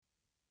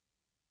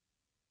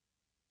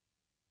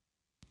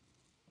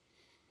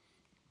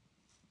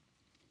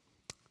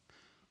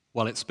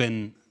Well, it's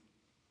been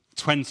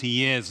 20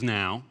 years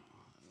now,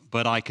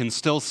 but I can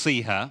still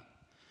see her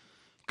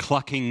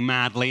clucking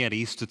madly at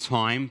Easter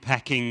time,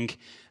 pecking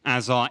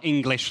as our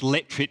English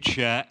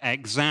literature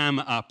exam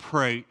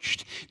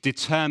approached,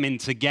 determined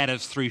to get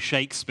us through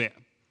Shakespeare.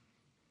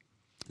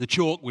 The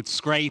chalk would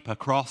scrape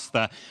across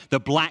the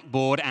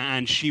blackboard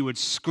and she would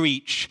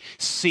screech,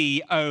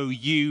 C-O-U-P-L-E-T,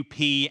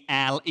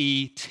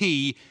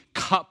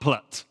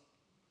 couplet.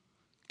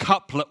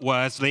 Couplet,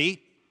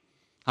 Worsley.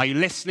 Are you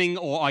listening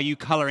or are you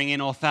colouring in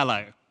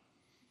Othello?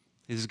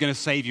 This is going to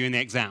save you in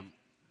the exam.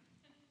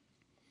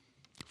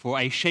 For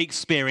a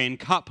Shakespearean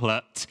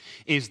couplet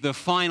is the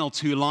final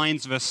two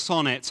lines of a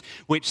sonnet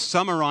which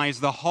summarize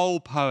the whole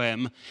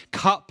poem.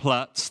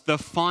 Couplets, the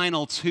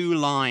final two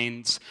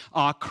lines,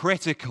 are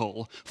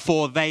critical,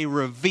 for they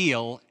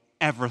reveal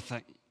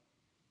everything.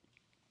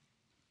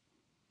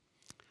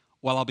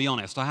 Well, I'll be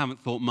honest, I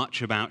haven't thought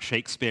much about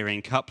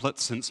Shakespearean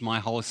couplets since my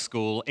high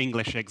school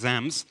English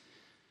exams.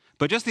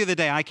 But just the other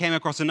day, I came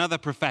across another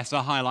professor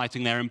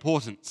highlighting their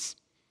importance.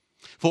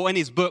 For in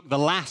his book, The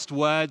Last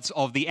Words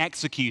of the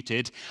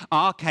Executed,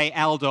 R.K.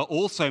 Elder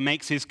also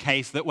makes his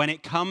case that when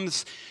it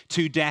comes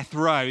to death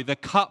row, the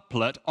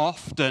couplet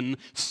often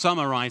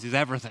summarizes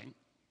everything.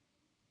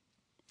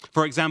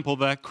 For example,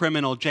 the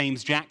criminal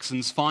James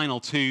Jackson's final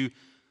two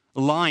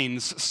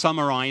lines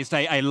summarized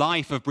a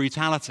life of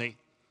brutality.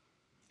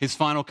 His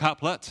final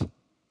couplet,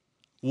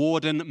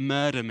 "Warden,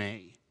 murder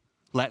me.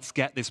 Let's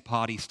get this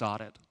party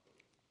started."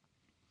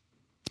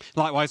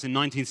 Likewise, in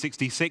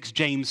 1966,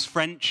 James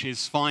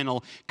French's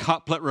final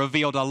couplet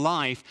revealed a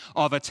life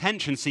of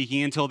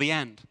attention-seeking until the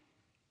end.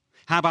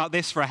 How about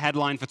this for a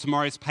headline for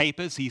tomorrow's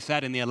papers? He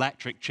said in the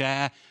electric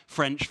chair,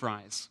 "French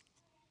fries."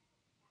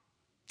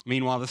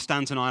 Meanwhile, the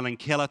Staten Island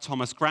killer,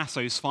 Thomas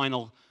Grasso's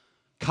final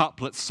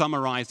couplet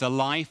summarized a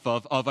life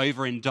of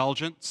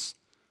overindulgence.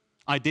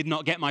 "I did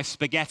not get my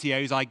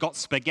SpaghettiOs, I got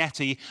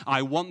spaghetti.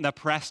 I want the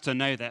press to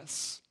know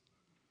this."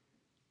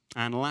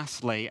 And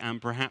lastly,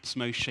 and perhaps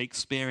most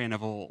Shakespearean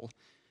of all,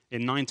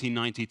 in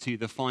 1992,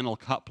 the final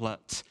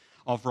couplet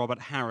of Robert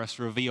Harris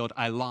revealed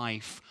a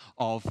life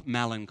of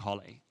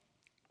melancholy.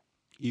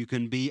 "You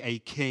can be a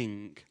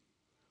king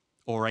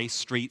or a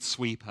street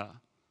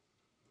sweeper,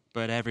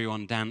 but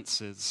everyone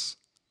dances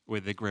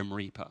with the Grim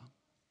Reaper."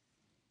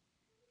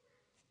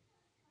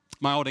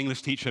 My old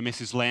English teacher,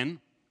 Mrs. Lynn,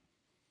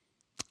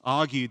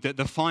 argued that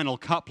the final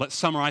couplet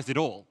summarized it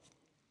all.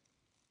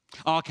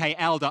 R.K.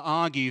 Elder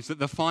argues that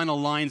the final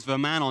lines of A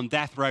Man on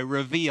Death Row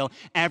reveal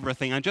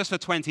everything. And just for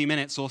 20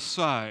 minutes or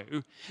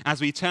so,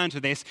 as we turn to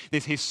this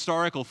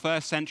historical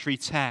first century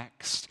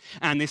text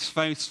and this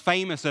most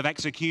famous of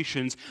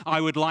executions,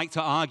 I would like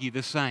to argue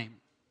the same.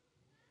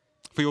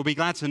 For you'll be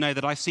glad to know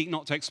that I seek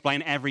not to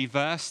explain every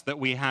verse that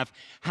we have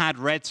had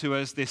read to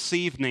us this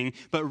evening,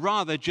 but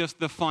rather just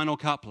the final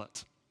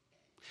couplet.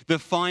 The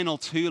final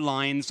two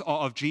lines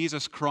of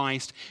Jesus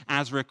Christ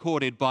as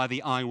recorded by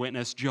the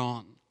eyewitness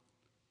John.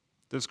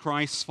 Does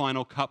Christ's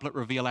final couplet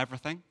reveal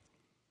everything?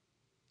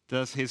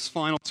 Does his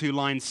final two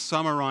lines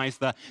summarize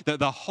the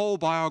whole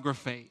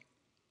biography?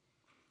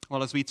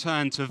 Well, as we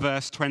turn to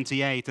verse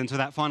 28 and to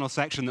that final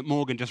section that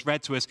Morgan just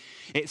read to us,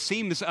 it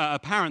seems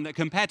apparent that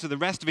compared to the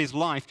rest of his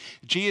life,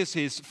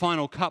 Jesus'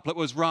 final couplet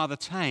was rather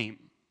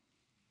tame.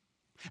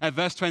 At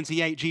verse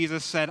 28,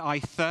 Jesus said, "I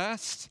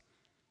thirst."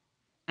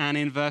 And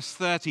in verse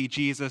 30,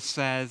 Jesus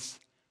says,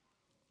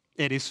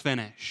 "It is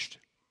finished."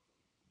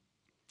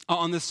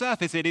 On the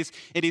surface, it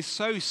is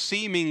so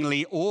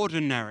seemingly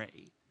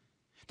ordinary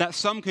that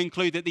some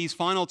conclude that these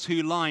final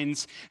two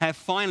lines have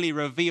finally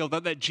revealed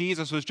that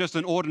Jesus was just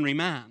an ordinary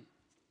man.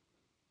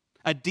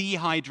 A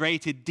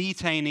dehydrated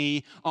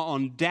detainee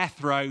on death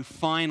row,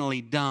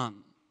 finally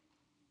done.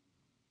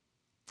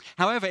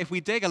 However, if we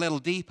dig a little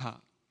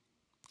deeper,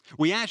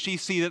 we actually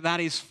see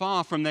that is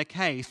far from the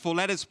case. For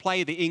let us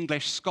play the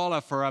English scholar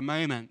for a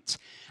moment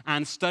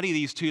and study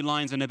these two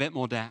lines in a bit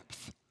more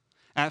depth.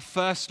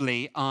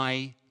 Firstly,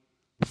 I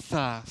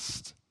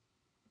thirst.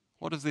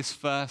 What does this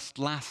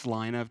last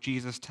line of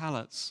Jesus tell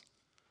us?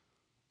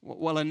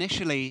 Well,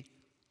 initially,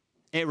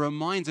 it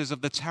reminds us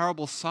of the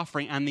terrible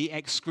suffering and the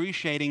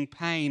excruciating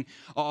pain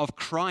of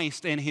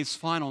Christ in his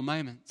final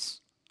moments.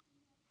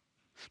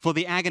 For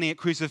the agony at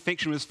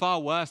crucifixion was far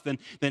worse than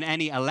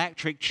any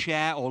electric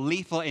chair or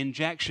lethal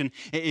injection.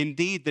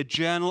 Indeed, the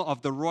Journal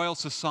of the Royal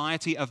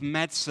Society of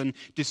Medicine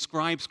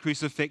describes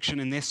crucifixion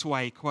in this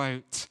way,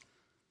 quote,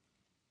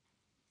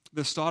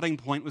 "The starting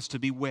point was to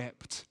be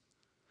whipped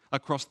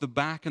across the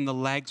back and the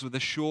legs with a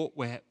short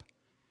whip,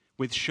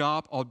 with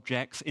sharp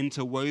objects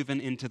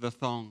interwoven into the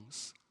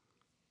thongs.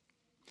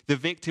 The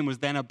victim was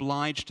then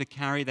obliged to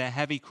carry their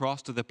heavy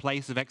cross to the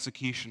place of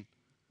execution.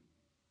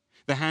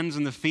 The hands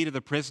and the feet of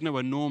the prisoner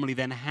were normally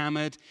then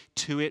hammered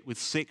to it with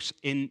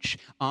 6-inch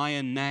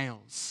iron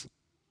nails.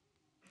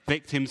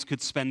 Victims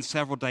could spend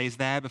several days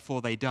there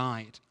before they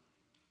died.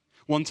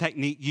 One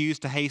technique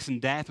used to hasten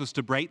death was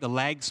to break the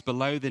legs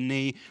below the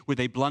knee with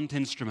a blunt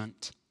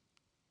instrument.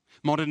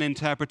 Modern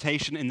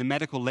interpretation in the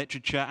medical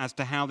literature as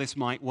to how this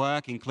might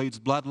work includes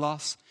blood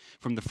loss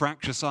from the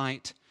fracture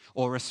site,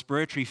 or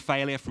respiratory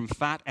failure from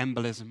fat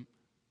embolism.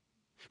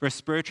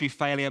 Respiratory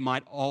failure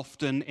might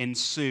often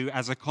ensue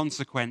as a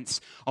consequence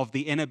of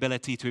the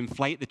inability to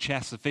inflate the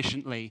chest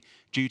sufficiently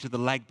due to the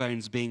leg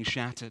bones being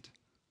shattered.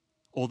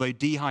 Although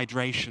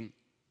dehydration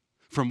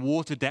from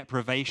water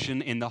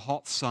deprivation in the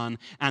hot sun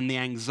and the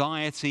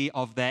anxiety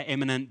of their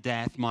imminent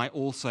death might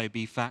also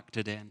be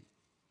factored in.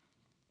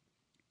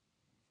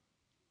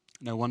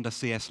 No wonder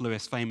C.S.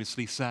 Lewis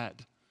famously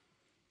said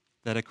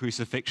that a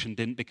crucifixion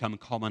didn't become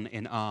common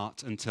in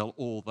art until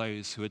all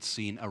those who had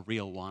seen a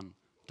real one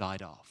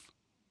died off.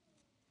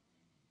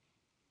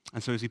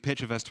 And so as we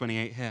picture verse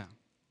 28 here,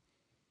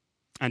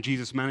 and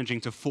Jesus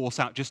managing to force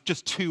out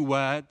just two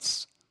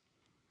words,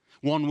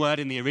 one word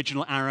in the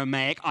original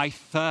Aramaic, I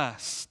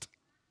thirst.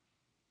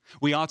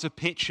 We are to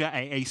picture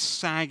a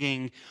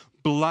sagging,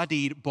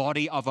 bloodied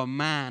body of a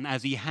man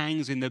as he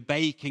hangs in the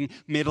baking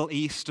Middle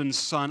Eastern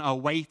sun,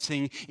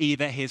 awaiting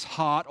either his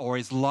heart or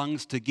his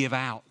lungs to give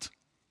out.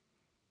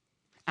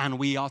 And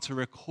we are to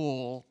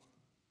recall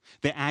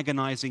the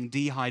agonizing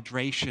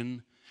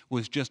dehydration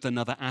was just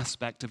another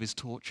aspect of his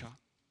torture.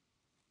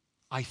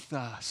 I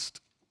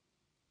thirst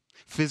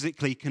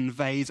physically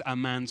conveys a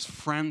man's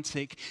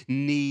frantic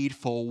need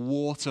for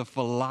water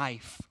for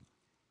life.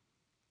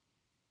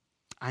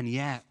 And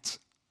yet,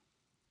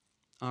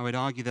 I would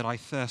argue that I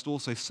thirst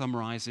also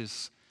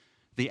summarizes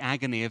the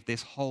agony of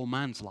this whole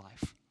man's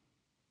life.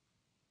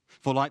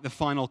 For like the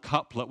final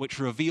couplet, which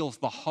reveals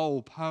the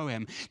whole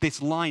poem,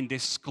 this line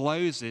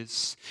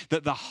discloses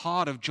that the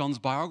heart of John's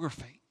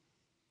biography.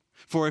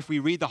 For if we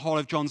read the whole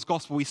of John's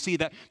gospel, we see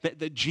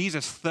that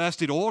Jesus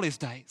thirsted all his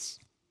days.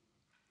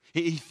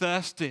 He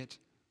thirsted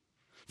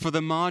for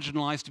the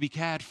marginalized to be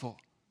cared for.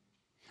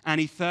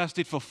 And he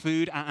thirsted for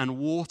food and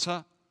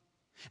water.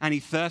 And he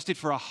thirsted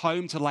for a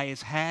home to lay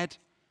his head.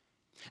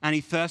 And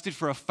he thirsted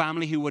for a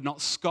family who would not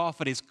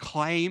scoff at his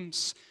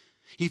claims.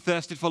 He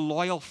thirsted for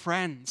loyal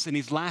friends in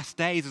his last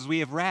days, as we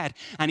have read.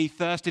 And he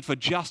thirsted for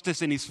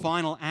justice in his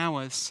final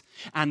hours.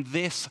 And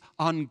this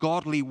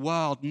ungodly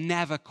world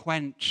never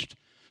quenched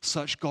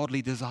such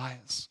godly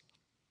desires.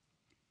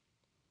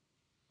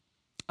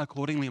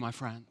 Accordingly, my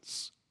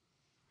friends,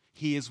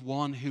 he is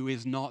one who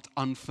is not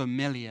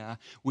unfamiliar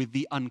with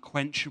the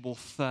unquenchable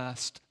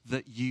thirst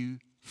that you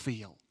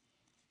feel.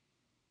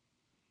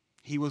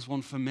 He was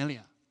one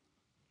familiar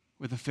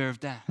with the fear of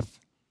death,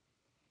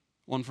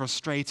 one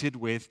frustrated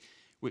with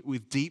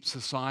deep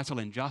societal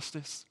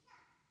injustice,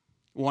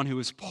 one who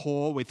was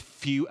poor with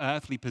few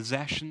earthly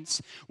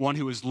possessions, one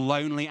who was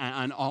lonely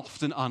and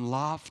often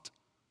unloved,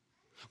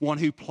 one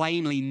who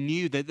plainly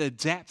knew that the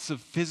depths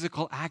of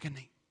physical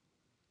agony.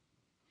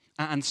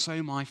 And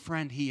so, my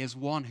friend, he is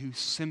one who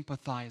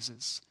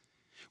sympathizes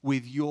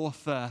with your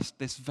thirst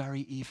this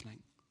very evening.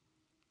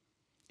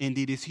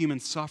 Indeed, his human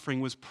suffering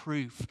was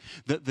proof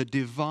that the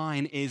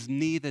divine is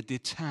neither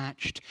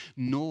detached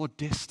nor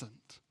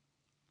distant.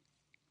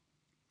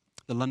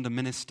 The London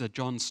minister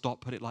John Stott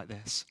put it like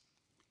this: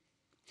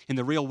 in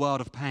the real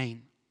world of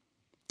pain,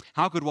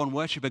 how could one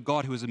worship a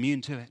God who is immune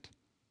to it?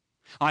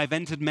 I have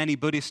entered many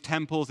Buddhist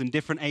temples in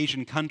different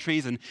Asian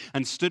countries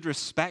and stood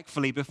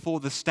respectfully before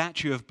the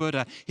statue of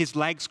Buddha, his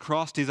legs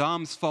crossed, his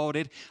arms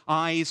folded,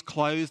 eyes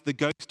closed, the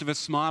ghost of a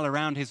smile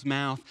around his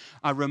mouth,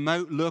 a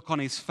remote look on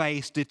his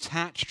face,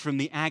 detached from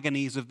the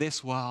agonies of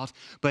this world.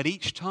 But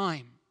each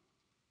time,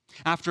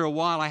 after a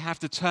while, I have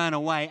to turn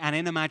away, and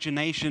in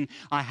imagination,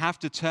 I have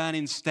to turn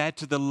instead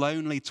to the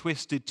lonely,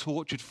 twisted,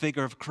 tortured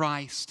figure of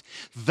Christ.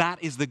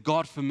 That is the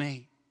God for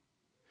me.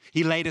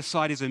 He laid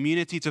aside his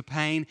immunity to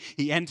pain.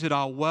 He entered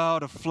our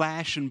world of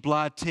flesh and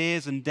blood,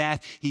 tears and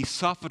death. He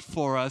suffered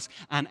for us,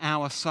 and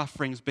our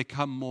sufferings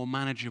become more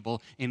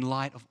manageable in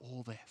light of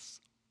all this.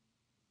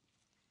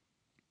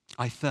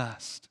 I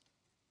thirst.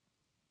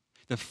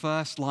 The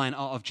first line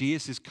of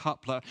Jesus'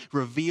 couplet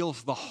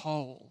reveals the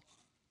whole.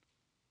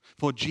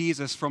 For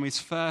Jesus, from his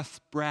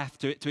first breath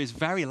to his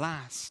very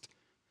last,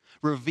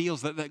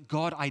 reveals that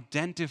God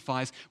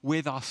identifies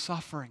with our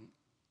suffering.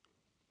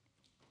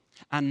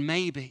 And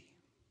maybe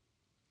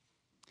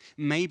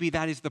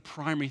that is the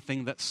primary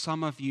thing that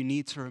some of you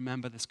need to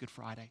remember this Good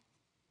Friday.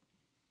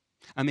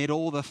 Amid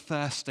all the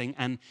thirsting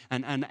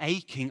and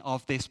aching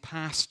of this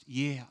past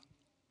year,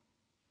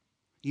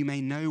 you may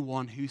know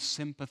one who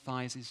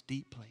sympathizes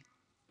deeply.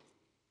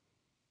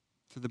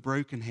 To the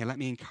broken here, let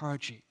me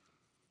encourage you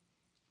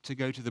to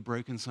go to the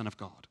broken Son of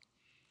God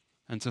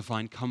and to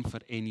find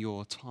comfort in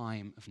your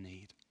time of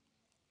need.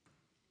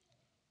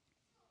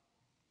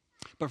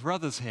 But for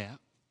others here,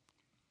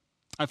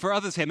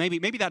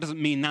 maybe that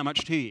doesn't mean that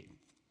much to you.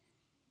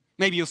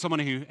 Maybe you're someone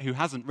who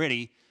hasn't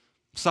really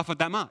suffered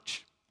that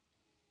much.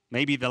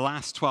 Maybe the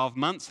last 12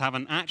 months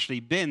haven't actually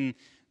been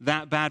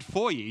that bad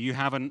for you. You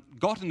haven't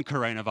gotten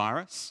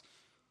coronavirus.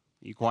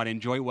 You quite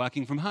enjoy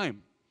working from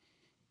home.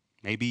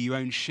 Maybe you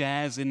own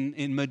shares in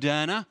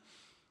Moderna,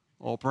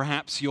 or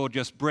perhaps you're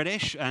just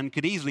British and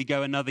could easily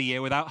go another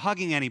year without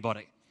hugging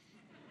anybody.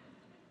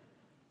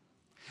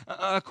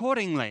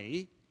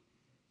 Accordingly,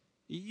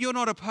 you're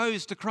not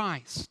opposed to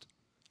Christ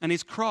and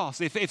his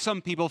cross. If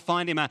some people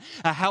find him a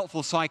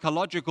helpful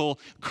psychological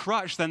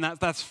crutch, then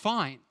that's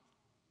fine.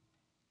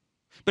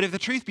 But if the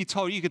truth be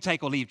told, you could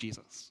take or leave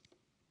Jesus.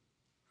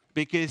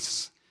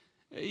 Because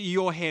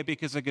you're here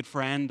because a good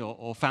friend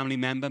or family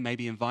member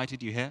maybe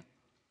invited you here.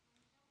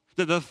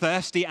 The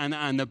thirsty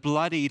and the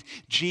bloodied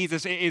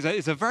Jesus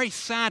is a very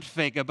sad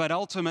figure, but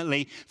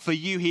ultimately for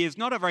you, he is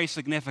not a very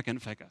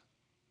significant figure.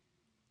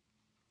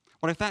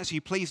 Well, if that's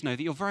you, please know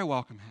that you're very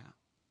welcome here.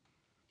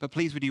 But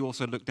please would you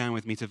also look down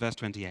with me to verse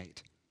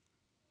 28.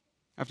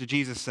 After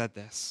Jesus said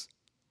this,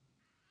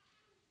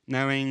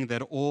 knowing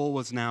that all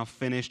was now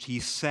finished, he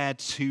said,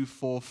 to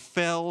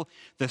fulfill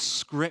the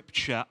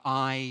scripture,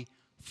 I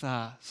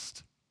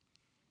thirst.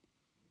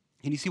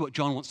 And you see what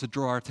John wants to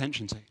draw our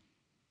attention to?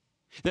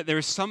 That there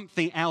is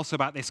something else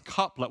about this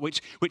couplet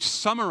which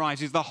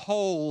summarizes the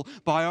whole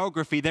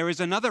biography. There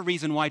is another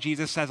reason why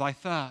Jesus says, I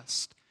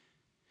thirst.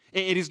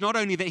 It is not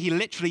only that he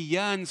literally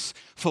yearns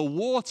for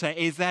water, it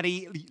is that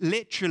he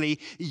literally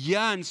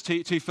yearns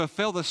to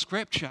fulfill the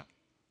scripture.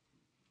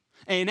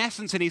 In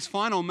essence, in his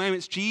final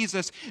moments,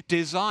 Jesus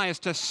desires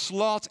to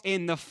slot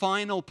in the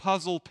final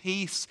puzzle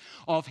piece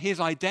of his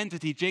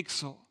identity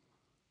jigsaw.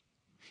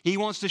 He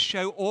wants to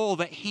show all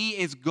that he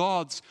is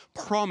God's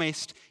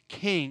promised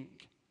king,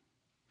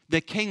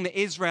 the king that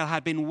Israel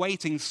had been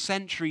waiting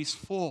centuries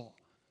for.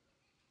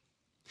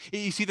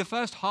 You see, the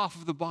first half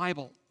of the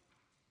Bible,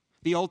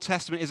 the Old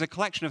Testament, is a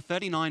collection of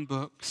 39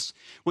 books,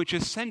 which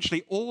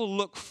essentially all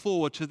look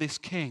forward to this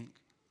king,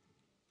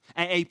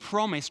 a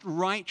promised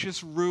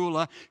righteous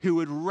ruler who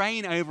would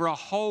reign over a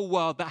whole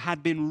world that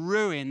had been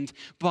ruined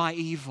by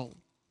evil.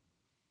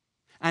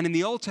 And in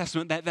the Old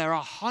Testament, there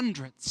are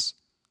hundreds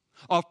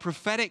of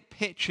prophetic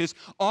pictures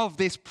of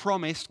this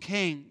promised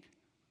king.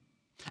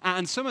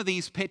 And some of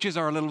these pictures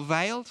are a little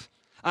veiled,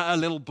 a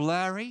little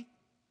blurry.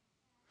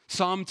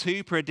 Psalm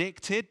 2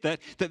 predicted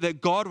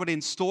that God would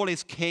install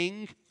his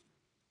king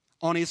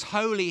on his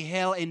holy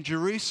hill in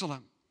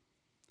Jerusalem,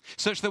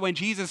 such that when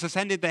Jesus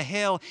ascended the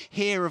hill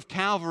here of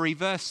Calvary,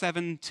 verse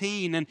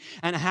 17,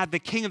 and had the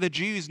King of the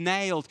Jews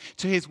nailed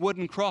to his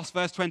wooden cross,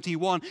 verse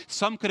 21,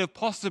 some could have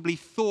possibly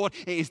thought,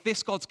 is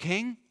this God's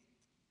king?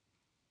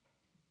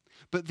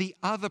 But the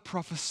other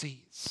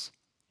prophecies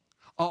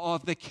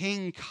of the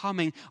king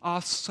coming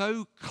are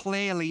so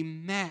clearly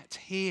met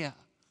here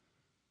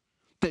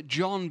that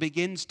John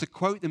begins to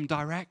quote them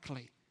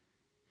directly.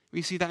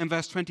 We see that in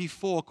verse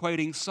 24,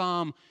 quoting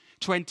Psalm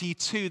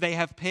 22, they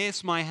have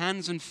pierced my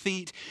hands and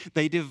feet.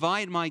 They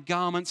divide my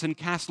garments and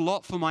cast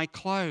lot for my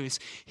clothes.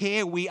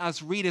 Here we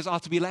as readers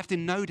are to be left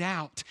in no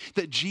doubt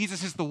that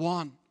Jesus is the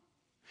one,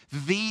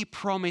 the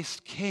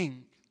promised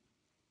king.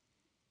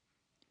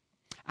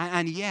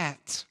 And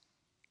yet,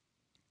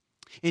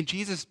 in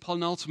Jesus'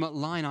 penultimate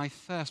line, I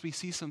thirst, we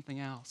see something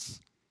else.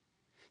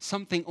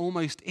 Something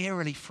almost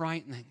eerily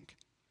frightening.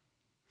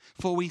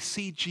 For we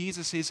see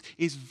Jesus'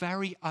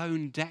 very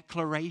own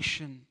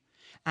declaration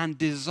and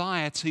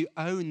desire to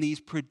own these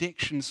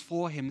predictions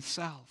for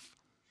himself.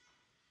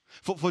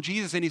 For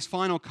Jesus in his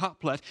final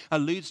couplet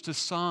alludes to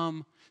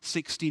Psalm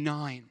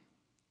 69,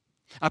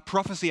 a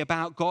prophecy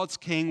about God's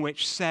king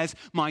which says,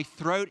 my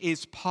throat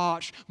is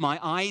parched, my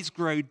eyes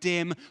grow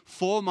dim,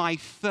 for my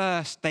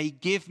thirst they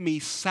give me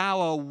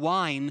sour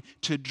wine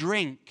to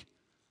drink.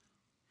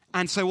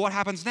 And so what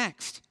happens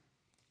next?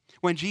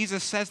 When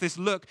Jesus says this,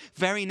 look,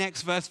 very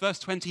next verse, verse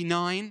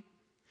 29,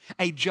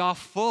 a jar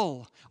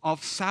full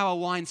of sour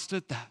wine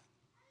stood there.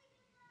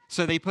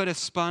 So they put a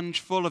sponge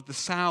full of the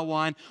sour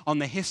wine on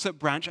the hyssop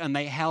branch and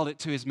they held it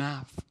to his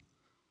mouth.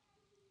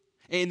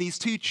 In these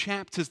two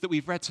chapters that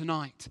we've read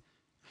tonight,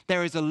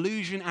 there is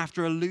allusion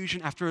after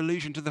allusion after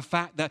allusion to the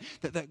fact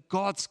that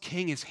God's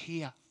king is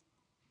here.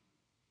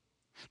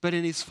 But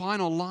in his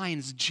final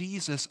lines,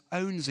 Jesus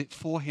owns it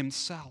for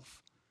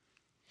himself.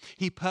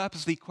 He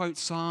purposely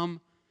quotes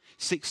Psalm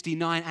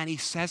 69 and he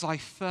says, I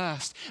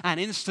thirst. And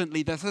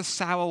instantly the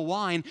sour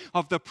wine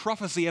of the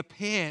prophecy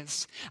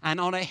appears. And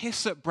on a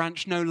hyssop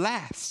branch no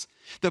less,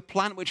 the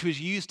plant which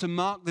was used to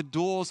mark the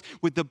doors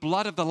with the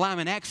blood of the Lamb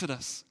in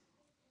Exodus.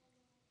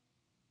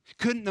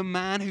 Couldn't the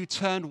man who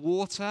turned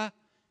water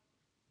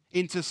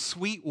into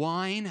sweet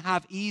wine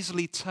have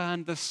easily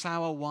turned the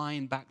sour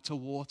wine back to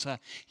water?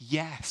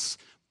 Yes,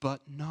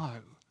 but no.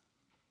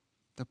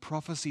 The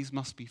prophecies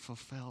must be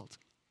fulfilled.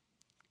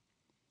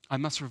 I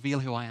must reveal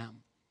who I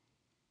am.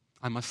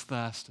 I must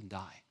thirst and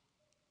die.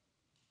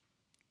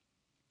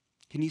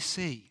 Can you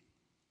see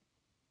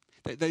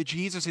that though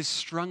Jesus is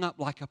strung up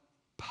like a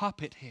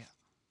puppet here,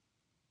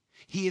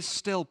 he is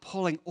still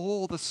pulling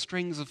all the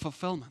strings of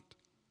fulfillment?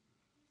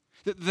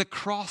 The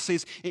cross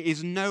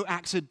is no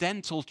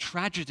accidental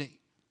tragedy,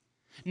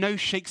 no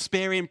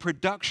Shakespearean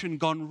production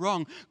gone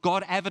wrong.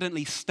 God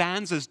evidently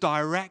stands as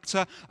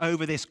director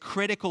over this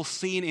critical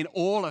scene in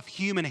all of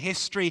human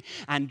history,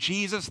 and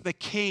Jesus the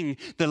King,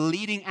 the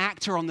leading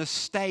actor on the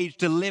stage,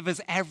 delivers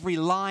every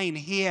line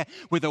here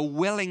with a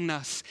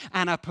willingness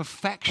and a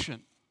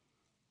perfection.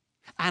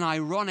 And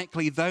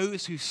ironically,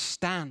 those who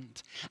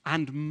stand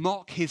and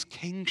mock his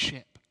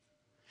kingship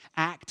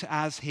act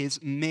as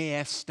his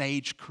mere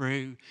stage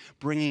crew,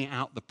 bringing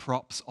out the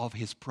props of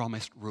his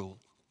promised rule.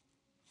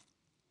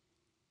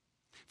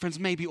 Friends,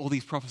 maybe all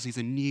these prophecies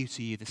are new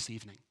to you this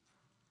evening,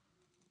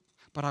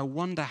 but I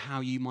wonder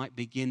how you might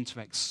begin to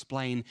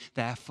explain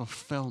their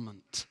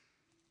fulfillment.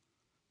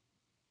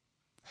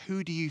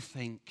 Who do you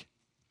think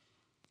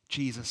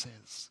Jesus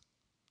is?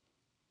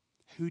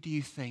 Who do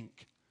you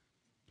think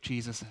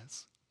Jesus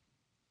is?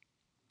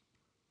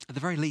 At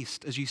the very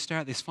least, as you stare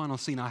at this final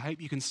scene, I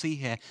hope you can see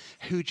here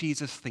who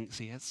Jesus thinks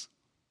he is.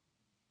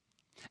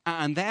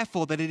 And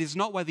therefore, that it is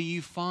not whether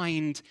you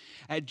find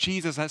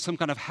Jesus as some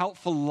kind of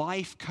helpful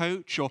life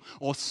coach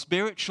or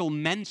spiritual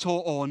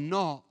mentor or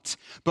not,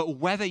 but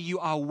whether you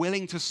are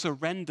willing to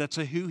surrender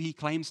to who he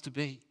claims to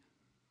be.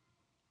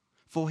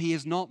 For he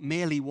is not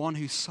merely one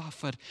who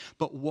suffered,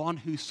 but one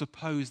who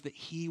supposed that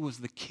he was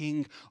the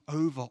king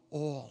over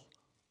all.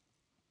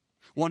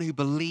 One who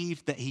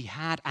believed that he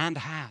had and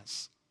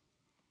has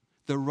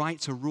the right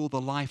to rule the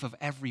life of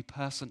every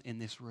person in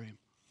this room.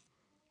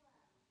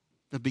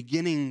 The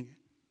beginning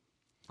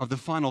of the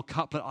final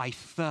couplet, I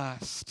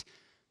thirst,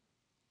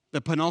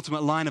 the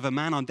penultimate line of a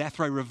man on death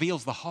row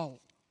reveals the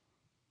whole.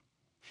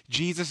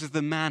 Jesus is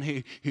the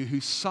man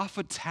who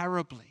suffered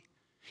terribly.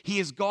 He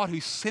is God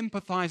who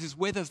sympathizes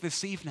with us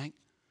this evening.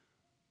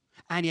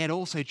 And yet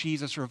also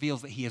Jesus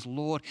reveals that he is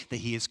Lord, that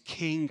he is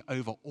king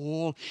over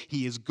all.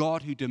 He is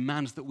God who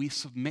demands that we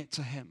submit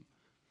to him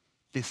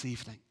this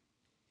evening.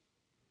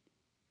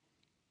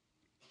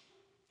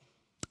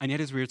 And yet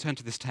as we return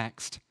to this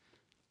text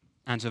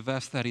and to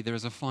verse 30, there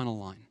is a final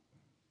line.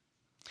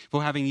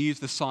 For having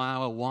used the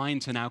sour wine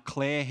to now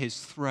clear his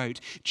throat,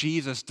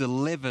 Jesus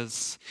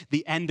delivers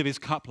the end of his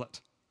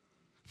couplet.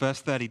 Verse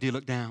 30, do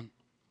look down.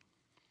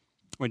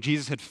 When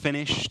Jesus had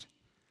finished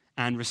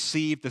and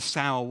received the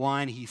sour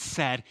wine, he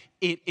said,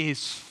 "It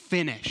is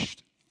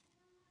finished."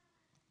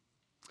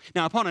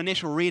 Now, upon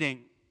initial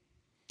reading,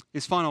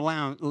 this final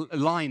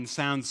line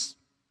sounds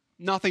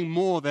nothing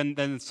more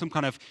than some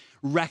kind of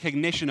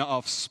recognition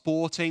of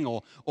sporting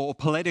or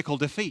political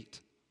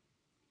defeat.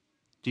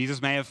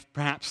 Jesus may have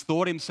perhaps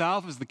thought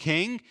himself as the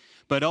king,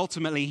 but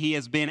ultimately he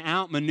has been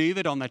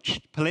outmaneuvered on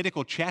the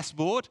political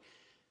chessboard,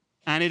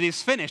 and it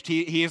is finished.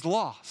 He is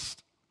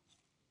lost.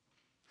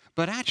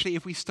 But actually,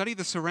 if we study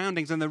the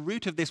surroundings and the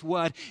root of this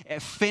word,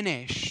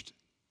 finished,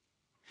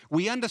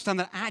 we understand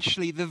that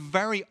actually the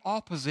very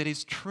opposite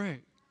is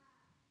true.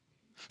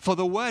 For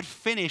the word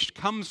finished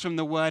comes from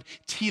the word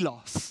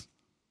telos,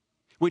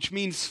 which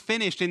means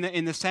finished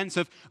in the sense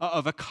of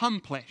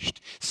accomplished,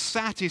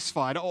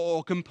 satisfied,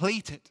 or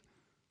completed.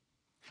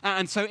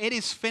 And so it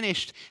is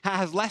finished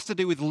has less to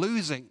do with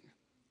losing,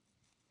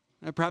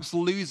 perhaps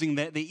losing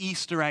the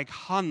Easter egg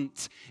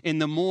hunt in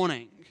the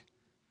morning,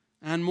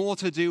 and more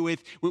to do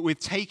with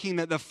taking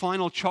the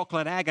final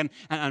chocolate egg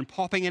and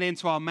popping it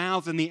into our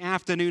mouths in the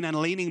afternoon and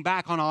leaning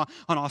back on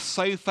our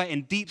sofa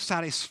in deep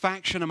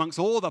satisfaction amongst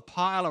all the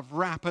pile of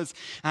wrappers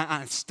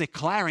and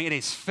declaring it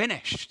is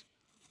finished.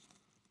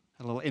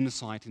 A little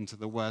insight into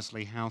the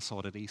Worsley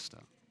household at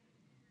Easter.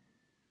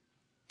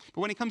 But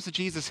when it comes to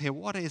Jesus here,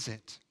 what is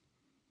it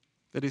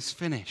that is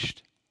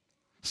finished,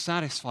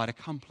 satisfied,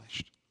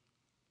 accomplished?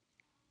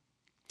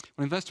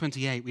 Well, in verse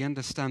 28, we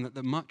understand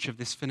that much of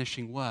this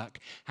finishing work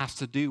has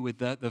to do with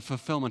the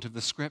fulfillment of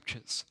the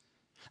scriptures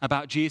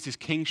about Jesus'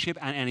 kingship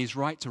and his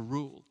right to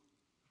rule.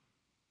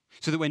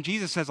 So that when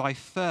Jesus says, "I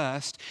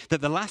thirst,"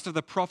 that the last of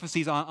the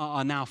prophecies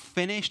are now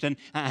finished and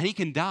he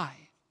can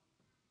die.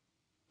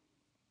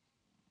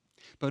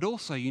 But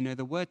also,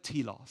 the word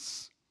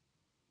telos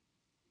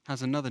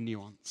has another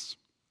nuance,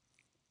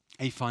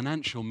 a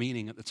financial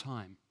meaning at the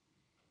time.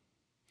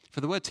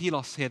 For the word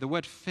telos here, the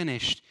word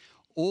finished,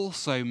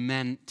 also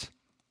meant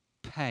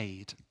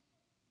paid.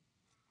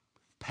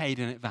 Paid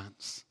in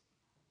advance.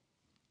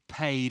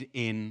 Paid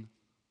in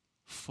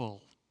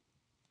full.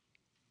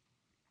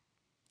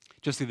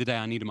 Just the other day,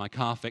 I needed my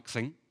car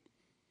fixing.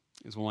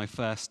 It was one of my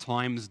first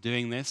times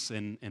doing this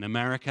in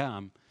America.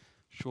 I'm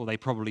sure they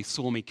probably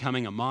saw me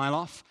coming a mile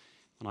off,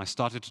 and I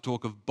started to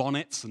talk of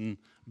bonnets and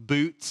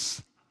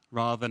boots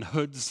rather than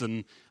hoods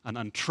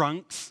and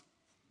trunks.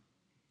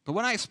 But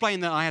when I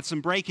explained that I had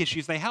some brake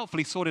issues, they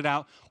helpfully sorted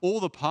out all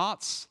the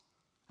parts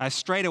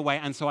straight away,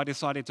 and so I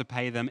decided to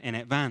pay them in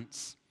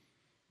advance.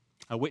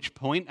 At which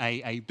point,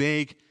 a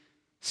big,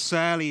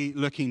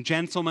 surly-looking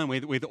gentleman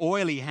with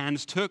oily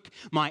hands took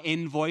my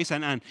invoice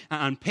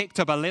and picked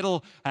up a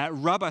little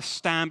rubber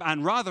stamp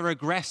and rather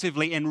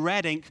aggressively in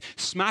red ink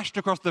smashed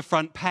across the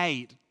front,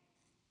 "Paid."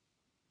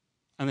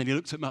 And then he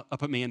looked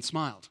up at me and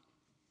smiled.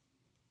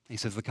 He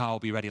says, "The car will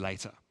be ready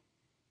later.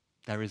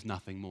 There is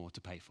nothing more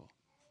to pay for."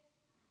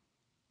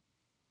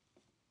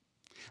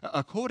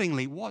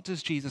 Accordingly, what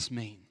does Jesus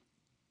mean?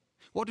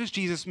 What does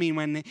Jesus mean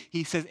when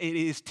he says it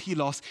is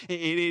telos, it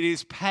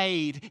is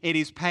paid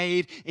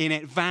in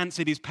advance,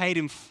 it is paid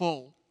in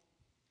full?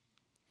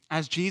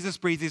 As Jesus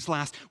breathes his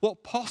last,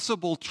 what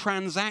possible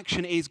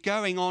transaction is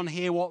going on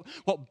here?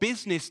 What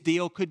business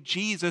deal could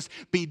Jesus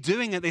be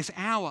doing at this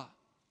hour?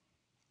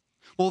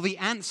 Well, the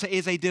answer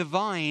is a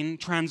divine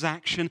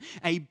transaction,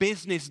 a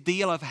business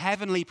deal of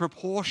heavenly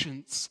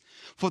proportions.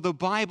 For the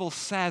Bible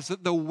says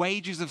that the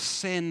wages of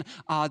sin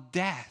are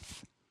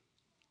death.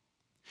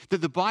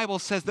 That the Bible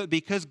says that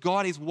because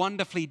God is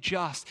wonderfully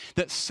just,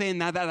 that sin,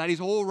 that is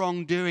all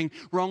wrongdoing,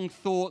 wrong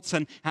thoughts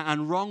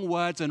and wrong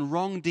words and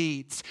wrong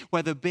deeds,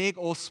 whether big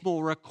or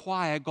small,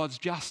 require God's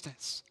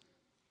justice.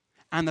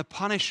 And the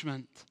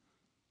punishment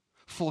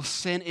for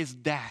sin is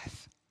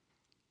death.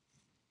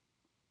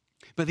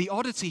 But the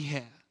oddity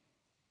here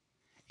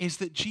is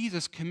that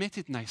Jesus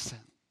committed no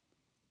sin.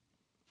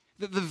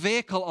 That the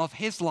vehicle of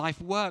his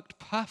life worked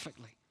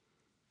perfectly.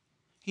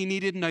 He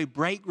needed no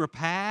brake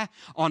repair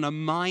on a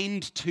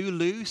mind too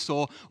loose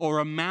or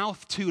a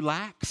mouth too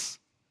lax.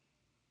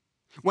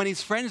 When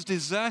his friends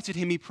deserted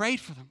him, he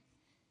prayed for them.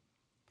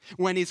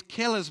 When his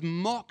killers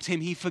mocked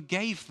him, he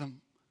forgave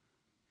them.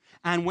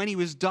 And when he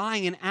was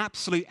dying in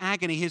absolute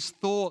agony, his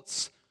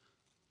thoughts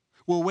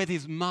were with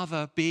his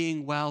mother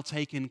being well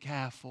taken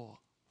care for.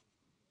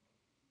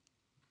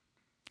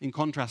 In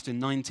contrast, in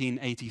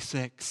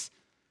 1986,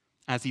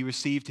 as he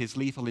received his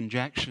lethal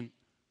injection,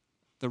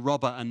 the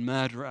robber and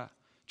murderer,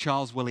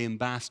 Charles William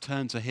Bass,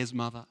 turned to his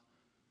mother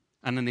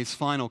and in his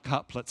final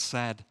couplet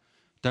said,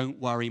 "Don't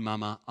worry,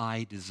 Mama,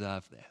 I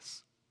deserve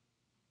this."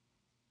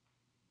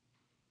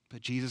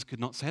 But Jesus could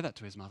not say that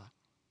to his mother,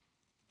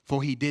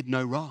 for he did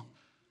no wrong.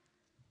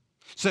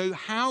 So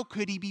how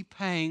could he be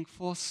paying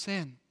for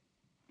sin?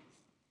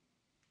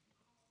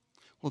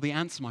 Well, the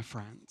answer, my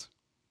friend,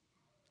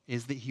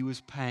 is that he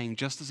was paying,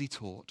 just as he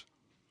taught,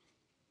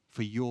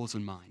 for yours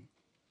and mine.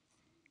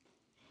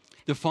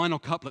 The final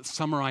couplet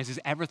summarizes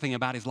everything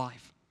about his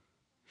life.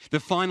 The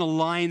final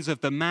lines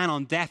of the man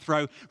on death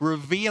row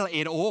reveal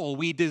it all.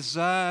 We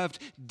deserved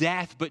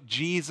death, but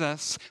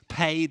Jesus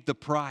paid the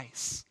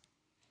price.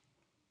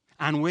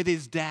 And with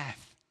his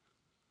death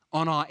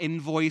on our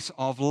invoice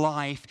of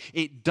life,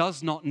 it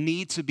does not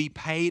need to be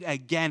paid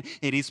again.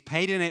 It is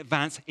paid in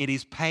advance. It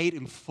is paid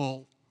in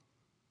full.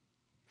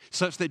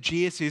 Such that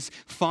Jesus'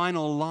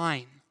 final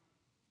line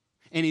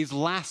in his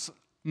last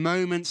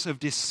moments of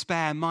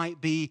despair might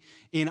be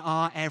in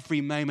our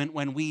every moment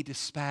when we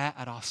despair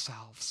at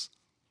ourselves.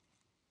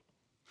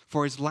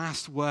 For his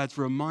last words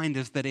remind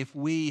us that if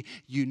we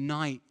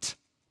unite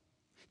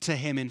to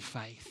him in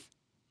faith,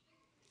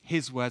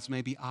 his words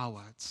may be our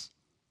words.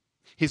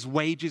 His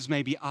wages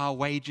may be our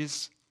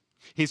wages.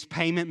 His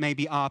payment may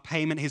be our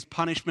payment. His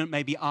punishment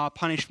may be our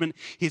punishment.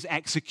 His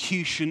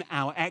execution,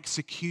 our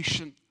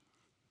execution.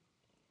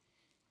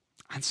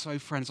 And so,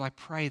 friends, I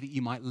pray that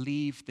you might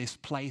leave this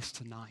place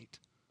tonight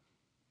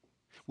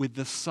with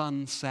the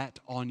sun set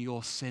on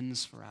your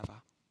sins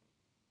forever.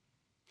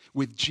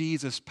 With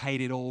Jesus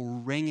paid it all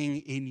ringing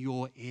in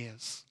your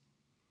ears.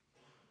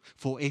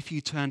 For if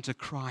you turn to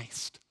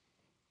Christ,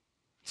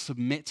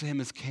 submit to him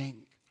as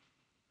King,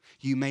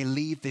 you may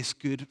leave this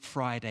Good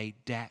Friday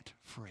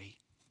debt-free,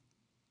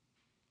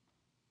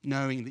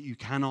 knowing that you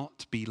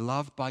cannot be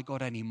loved by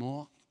God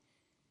anymore,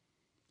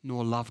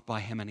 nor loved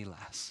by him any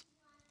less.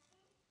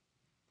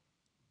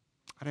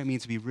 I don't mean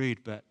to be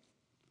rude, but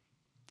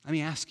let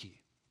me ask you,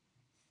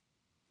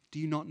 do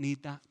you not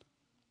need that?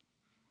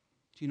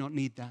 Do you not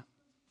need that?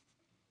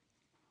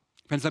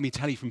 Friends, let me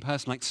tell you from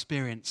personal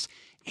experience,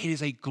 it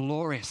is a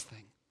glorious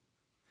thing.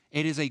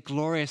 It is a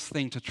glorious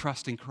thing to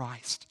trust in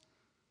Christ.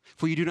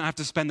 For you do not have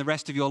to spend the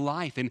rest of your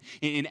life in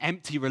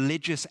empty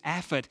religious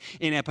effort,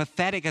 in a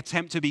pathetic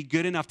attempt to be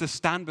good enough to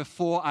stand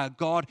before a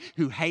God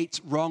who hates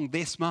wrong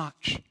this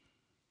much.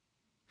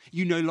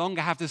 You no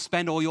longer have to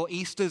spend all your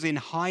Easters in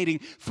hiding,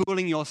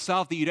 fooling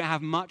yourself that you don't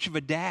have much of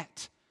a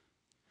debt.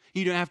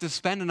 You don't have to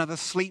spend another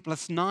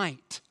sleepless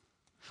night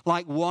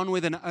like one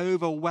with an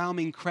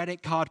overwhelming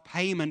credit card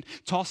payment,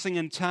 tossing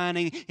and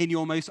turning in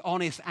your most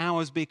honest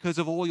hours because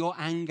of all your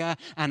anger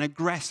and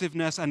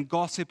aggressiveness and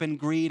gossip and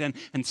greed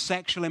and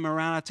sexual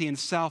immorality and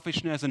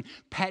selfishness and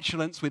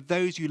petulance with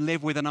those you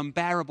live with and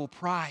unbearable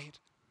pride.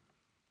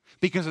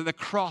 Because at the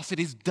cross, it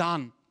is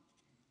done.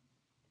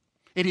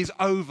 It is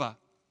over.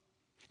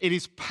 It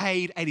is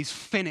paid. It is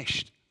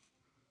finished.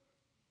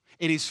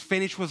 It is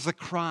finished was the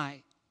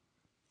cry.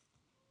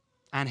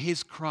 And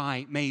his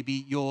cry may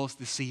be yours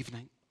this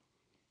evening.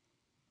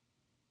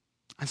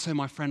 And so,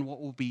 my friend,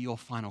 what will be your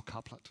final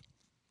couplet?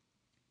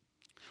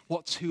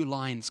 What two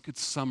lines could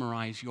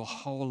summarize your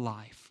whole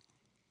life?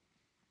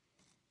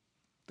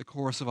 The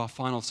chorus of our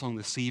final song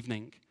this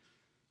evening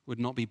would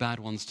not be bad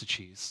ones to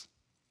choose.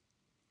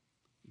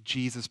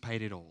 Jesus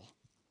paid it all.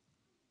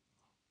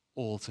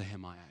 All to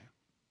him I owe.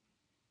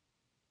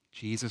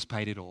 Jesus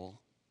paid it all.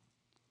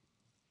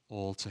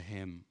 All to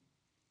him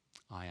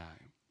I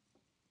owe.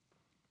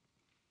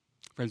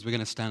 Friends, we're going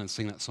to stand and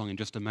sing that song in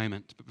just a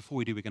moment. But before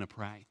we do, we're going to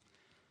pray.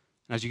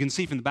 And as you can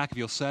see from the back of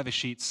your service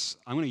sheets,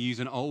 I'm going to use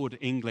an old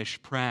English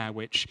prayer,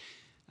 which,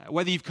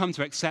 whether you've come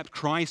to accept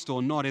Christ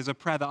or not, is a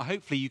prayer that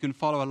hopefully you can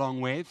follow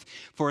along with.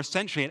 For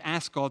essentially, it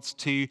asks God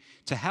to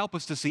help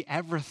us to see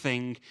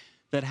everything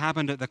that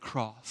happened at the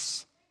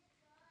cross.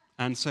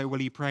 And so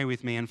will you pray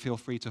with me and feel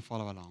free to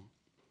follow along?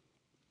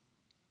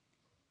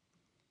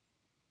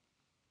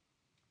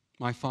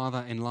 My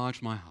Father,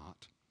 enlarge my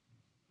heart.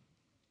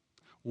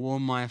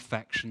 Warm my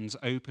affections,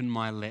 open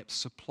my lips,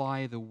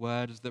 supply the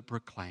words that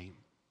proclaim.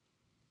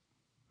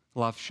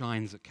 Love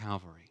shines at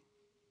Calvary.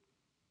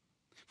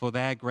 For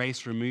there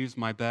grace removes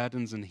my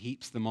burdens and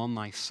heaps them on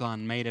thy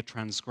Son, made a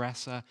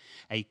transgressor,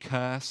 a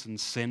curse and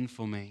sin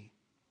for me.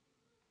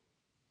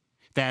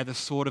 There the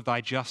sword of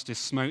thy justice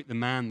smote the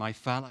man thy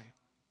fellow.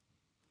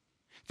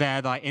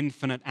 There thy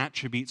infinite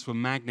attributes were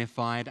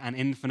magnified and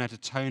infinite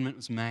atonement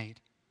was made.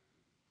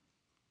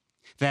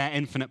 There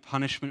infinite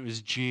punishment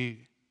was due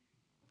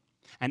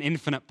and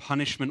infinite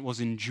punishment was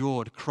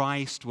endured.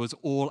 Christ was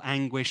all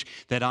anguish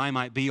that I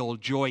might be all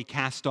joy,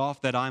 cast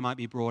off that I might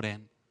be brought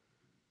in,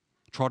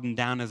 trodden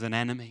down as an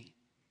enemy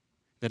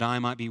that I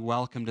might be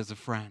welcomed as a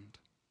friend,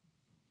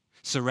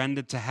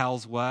 surrendered to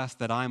hell's worst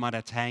that I might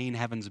attain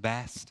heaven's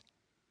best,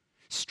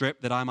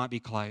 stripped that I might be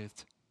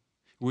clothed,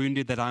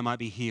 wounded that I might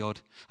be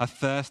healed,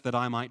 athirst that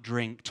I might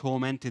drink,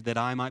 tormented that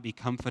I might be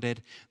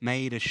comforted,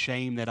 made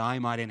ashamed that I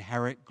might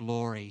inherit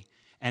glory,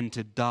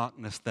 entered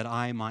darkness that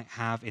I might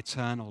have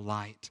eternal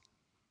light.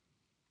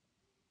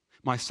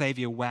 My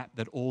Savior wept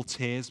that all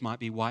tears might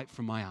be wiped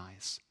from my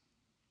eyes,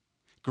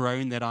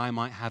 groaned that I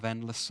might have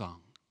endless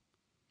song,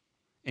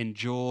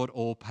 endured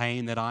all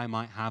pain that I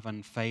might have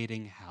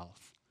unfading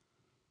health,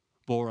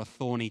 bore a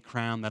thorny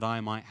crown that I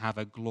might have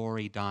a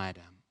glory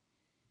diadem,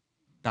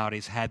 bowed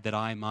his head that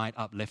I might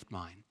uplift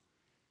mine,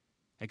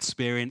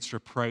 experienced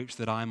reproach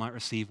that I might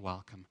receive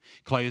welcome,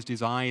 closed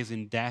his eyes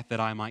in death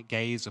that I might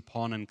gaze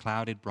upon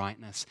unclouded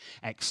brightness,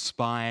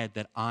 expired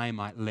that I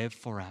might live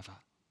forever.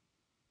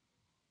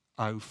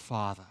 O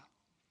Father,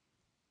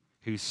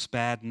 who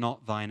spared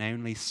not thine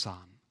only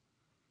Son,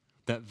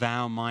 that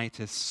thou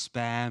mightest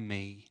spare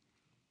me,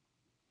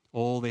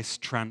 all this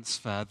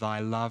transfer thy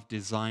love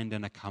designed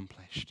and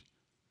accomplished.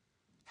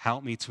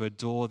 Help me to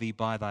adore thee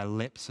by thy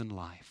lips and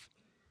life.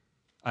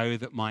 Oh,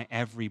 that my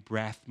every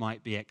breath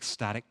might be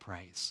ecstatic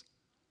praise,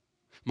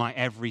 my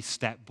every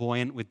step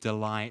buoyant with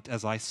delight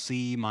as I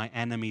see my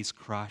enemies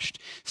crushed,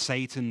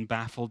 Satan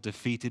baffled,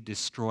 defeated,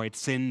 destroyed,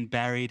 sin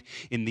buried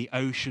in the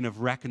ocean of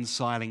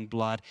reconciling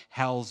blood,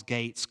 hell's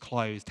gates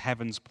closed,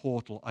 heaven's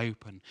portal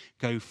open.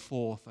 Go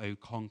forth, O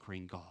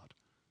conquering God,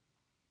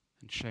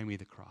 and show me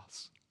the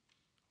cross,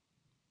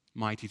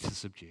 mighty to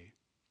subdue,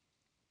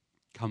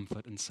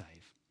 comfort and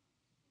save.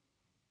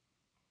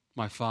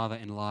 My Father,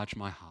 enlarge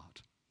my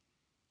heart.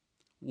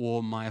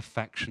 Warm my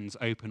affections,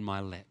 open my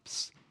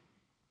lips,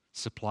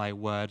 supply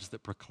words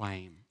that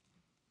proclaim.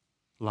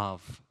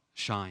 Love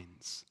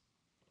shines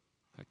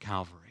at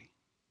Calvary.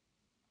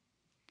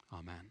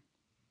 Amen.